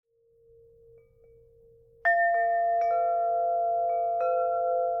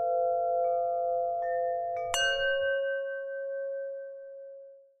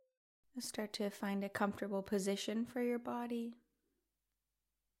Start to find a comfortable position for your body.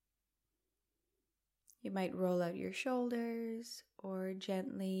 You might roll out your shoulders or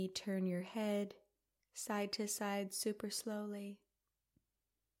gently turn your head side to side super slowly.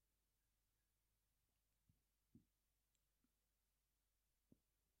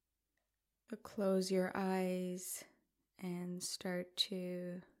 Or close your eyes and start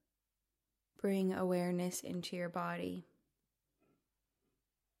to bring awareness into your body.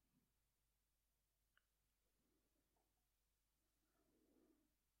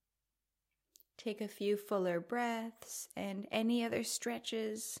 Take a few fuller breaths and any other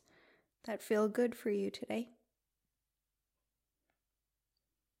stretches that feel good for you today.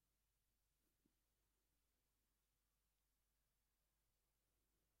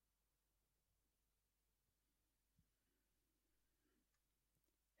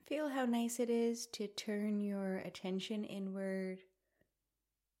 Feel how nice it is to turn your attention inward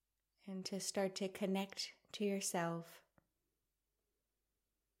and to start to connect to yourself.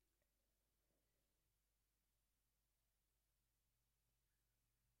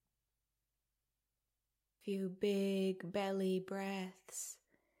 Few big belly breaths.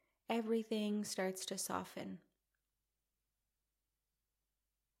 Everything starts to soften.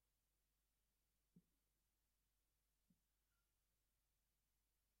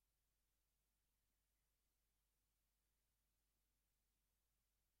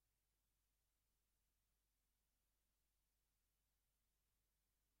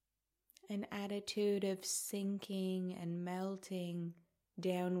 An attitude of sinking and melting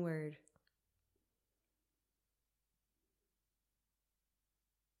downward.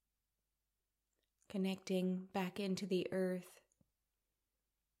 Connecting back into the earth.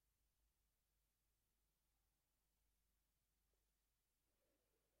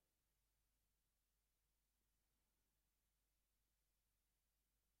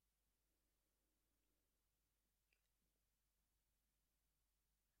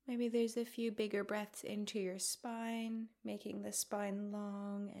 Maybe there's a few bigger breaths into your spine, making the spine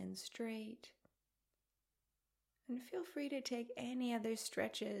long and straight. And feel free to take any other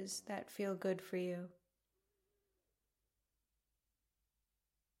stretches that feel good for you.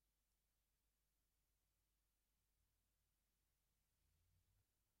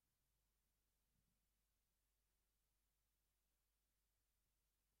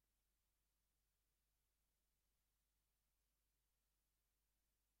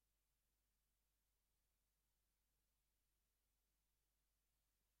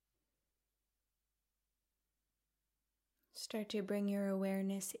 Start to bring your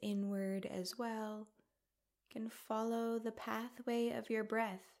awareness inward as well. You can follow the pathway of your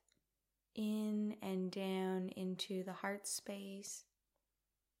breath in and down into the heart space,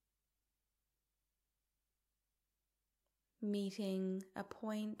 meeting a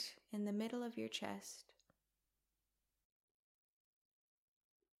point in the middle of your chest.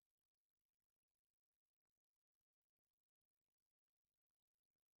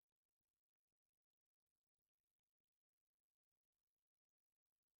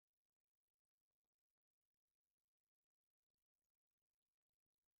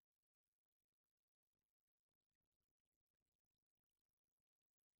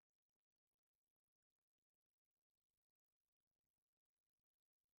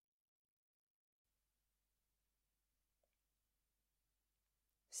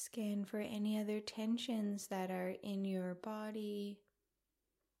 Scan for any other tensions that are in your body,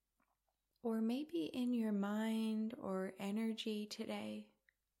 or maybe in your mind or energy today.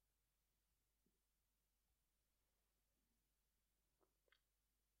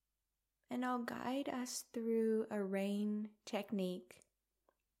 And I'll guide us through a rain technique.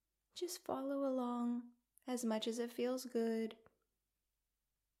 Just follow along as much as it feels good.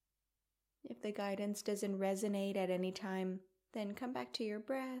 If the guidance doesn't resonate at any time, then come back to your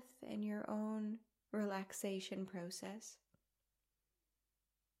breath and your own relaxation process.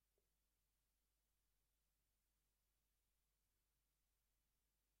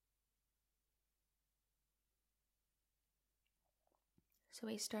 So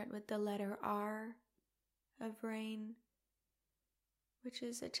we start with the letter R of rain, which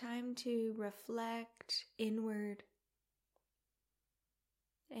is a time to reflect inward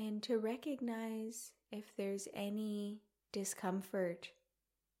and to recognize if there's any discomfort,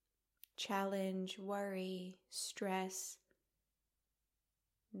 challenge, worry, stress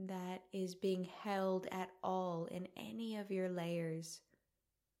that is being held at all in any of your layers.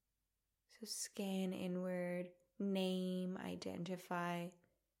 So scan inward, name, identify,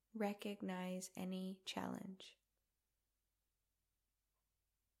 recognize any challenge.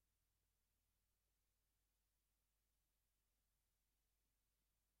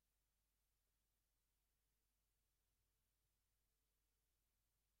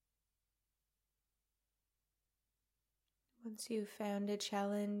 Once you've found a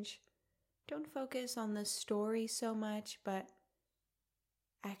challenge, don't focus on the story so much, but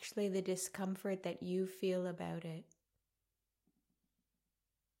actually the discomfort that you feel about it.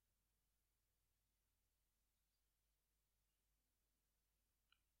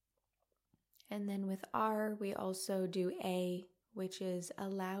 And then with R, we also do A, which is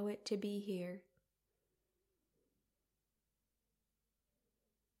allow it to be here.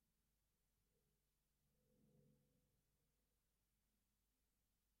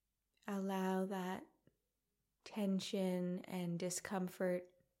 Allow that tension and discomfort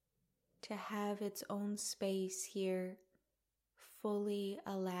to have its own space here, fully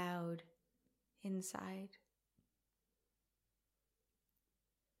allowed inside.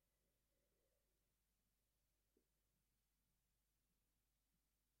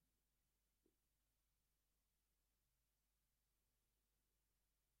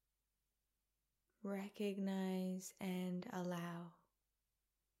 Recognize and allow.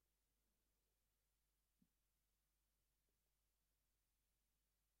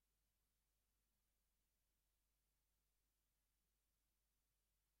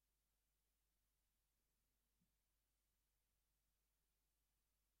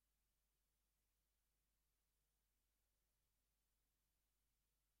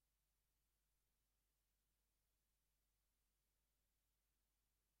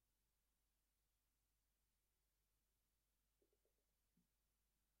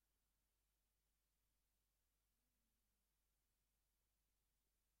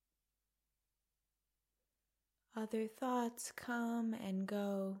 Other thoughts come and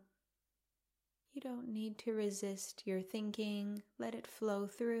go. You don't need to resist your thinking, let it flow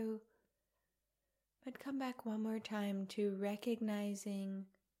through. But come back one more time to recognizing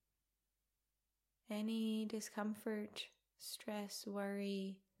any discomfort, stress,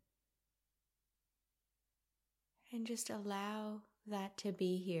 worry, and just allow that to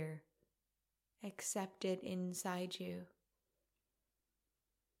be here. Accept it inside you.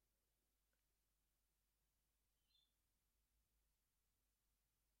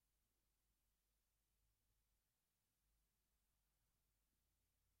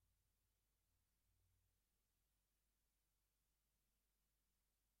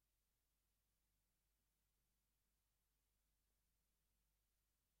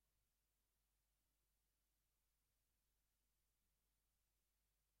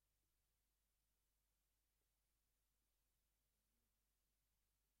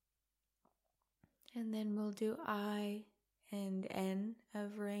 And then we'll do I and N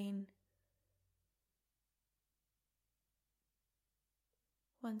of rain.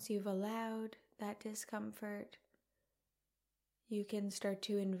 Once you've allowed that discomfort, you can start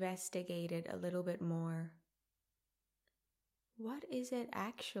to investigate it a little bit more. What is it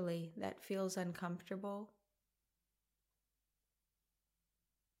actually that feels uncomfortable?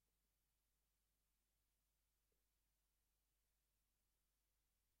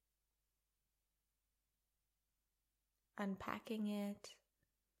 Unpacking it.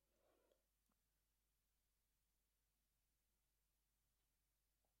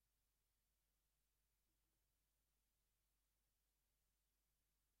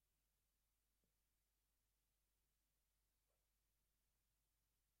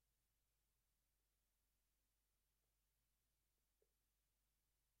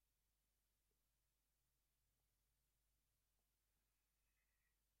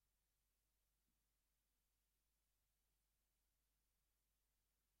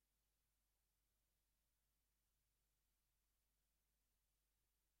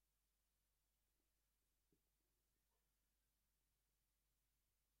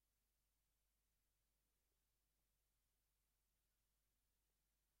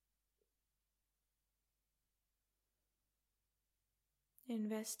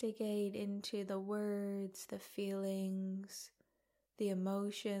 Investigate into the words, the feelings, the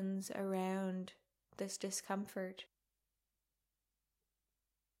emotions around this discomfort.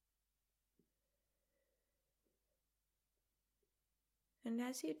 And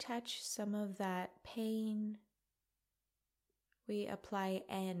as you touch some of that pain, we apply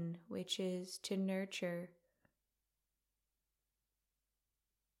N, which is to nurture.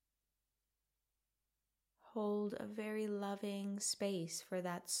 Hold a very loving space for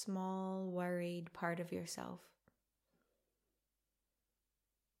that small, worried part of yourself.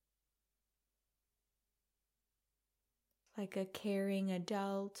 Like a caring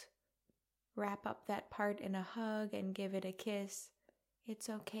adult, wrap up that part in a hug and give it a kiss. It's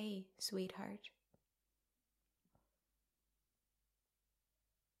okay, sweetheart.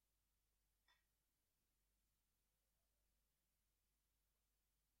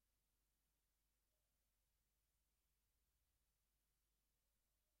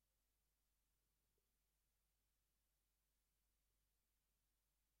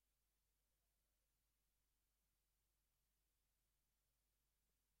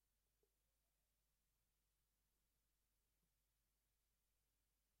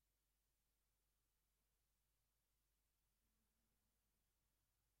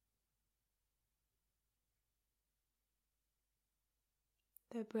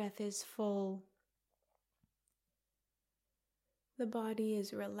 The breath is full. The body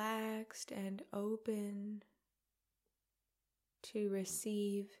is relaxed and open to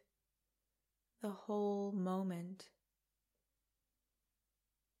receive the whole moment.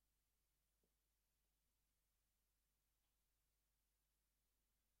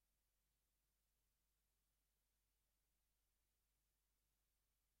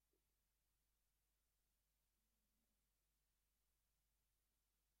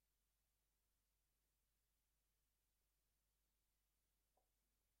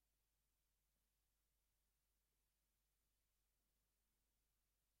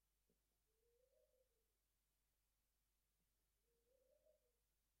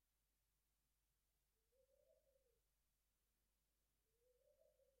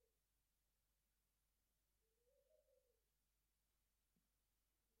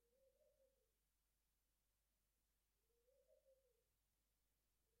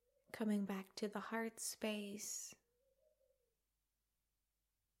 Coming back to the heart space,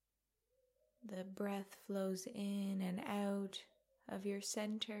 the breath flows in and out of your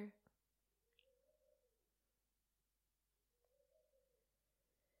center.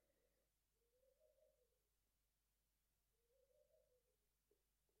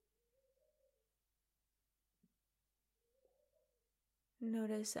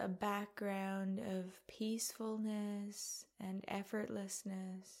 Notice a background of peacefulness and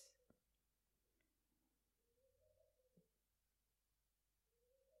effortlessness.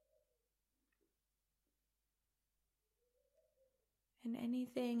 And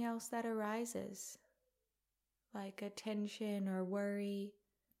anything else that arises, like a tension or worry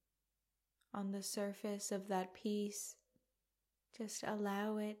on the surface of that piece, just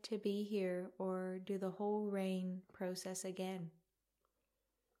allow it to be here, or do the whole rain process again.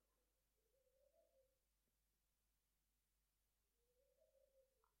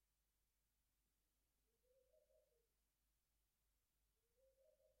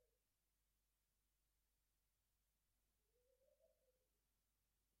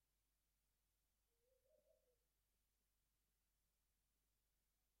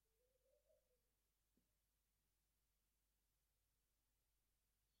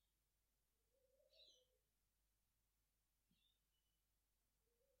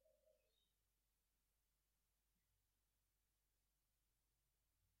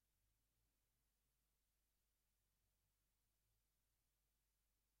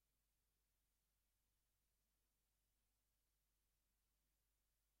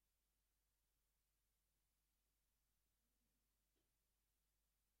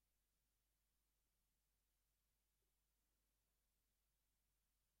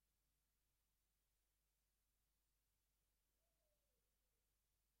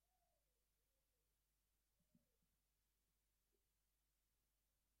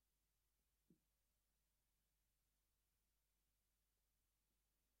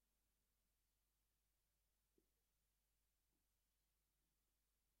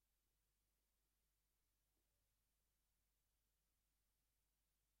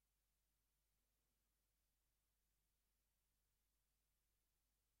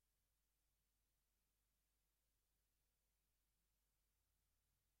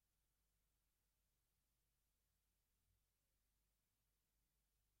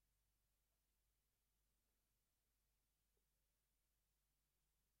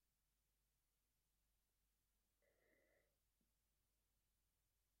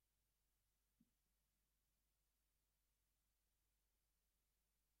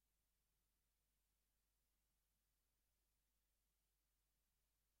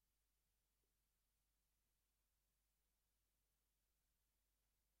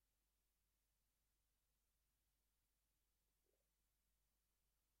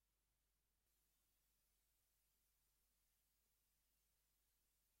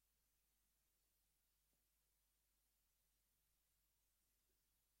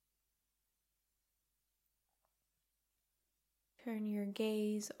 Turn your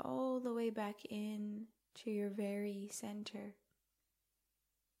gaze all the way back in to your very center.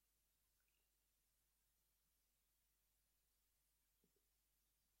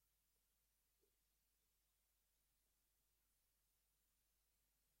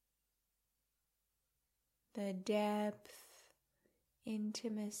 The depth,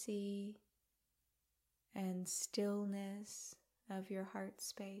 intimacy, and stillness of your heart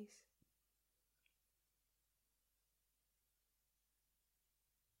space.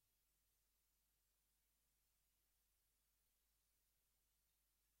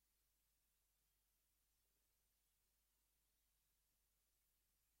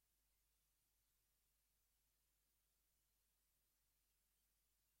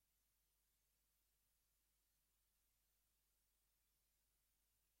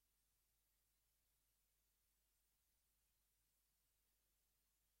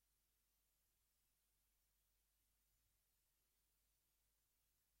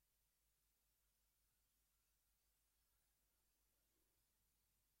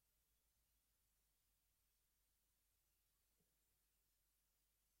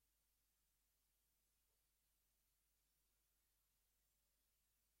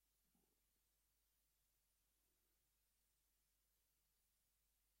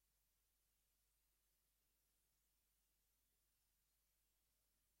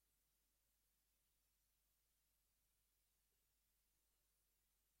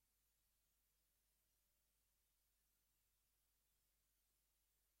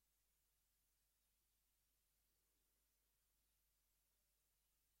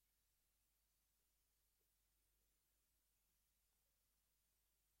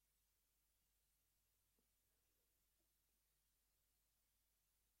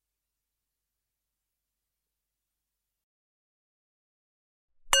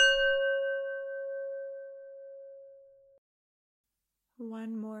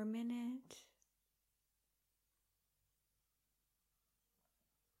 One more minute.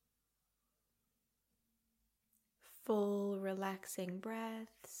 Full relaxing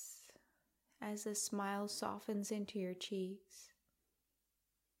breaths as a smile softens into your cheeks.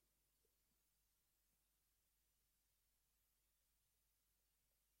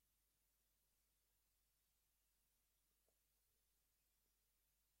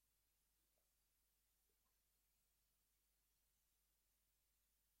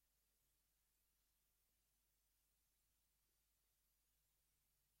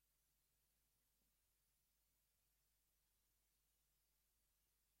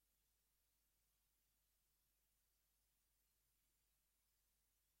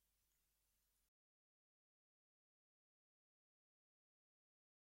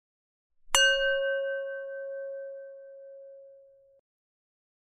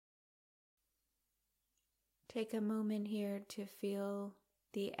 Take a moment here to feel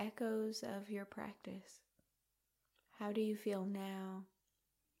the echoes of your practice. How do you feel now?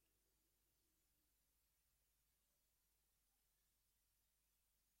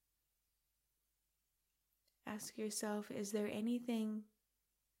 Ask yourself, is there anything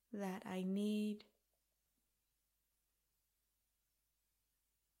that I need?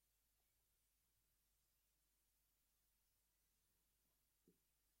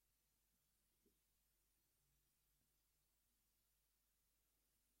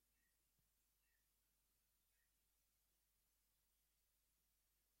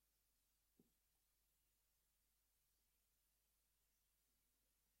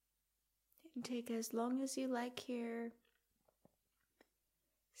 And take as long as you like here,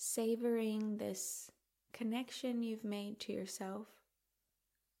 savoring this connection you've made to yourself.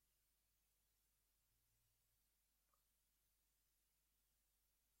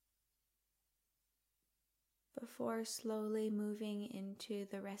 Before slowly moving into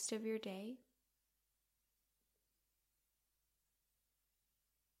the rest of your day.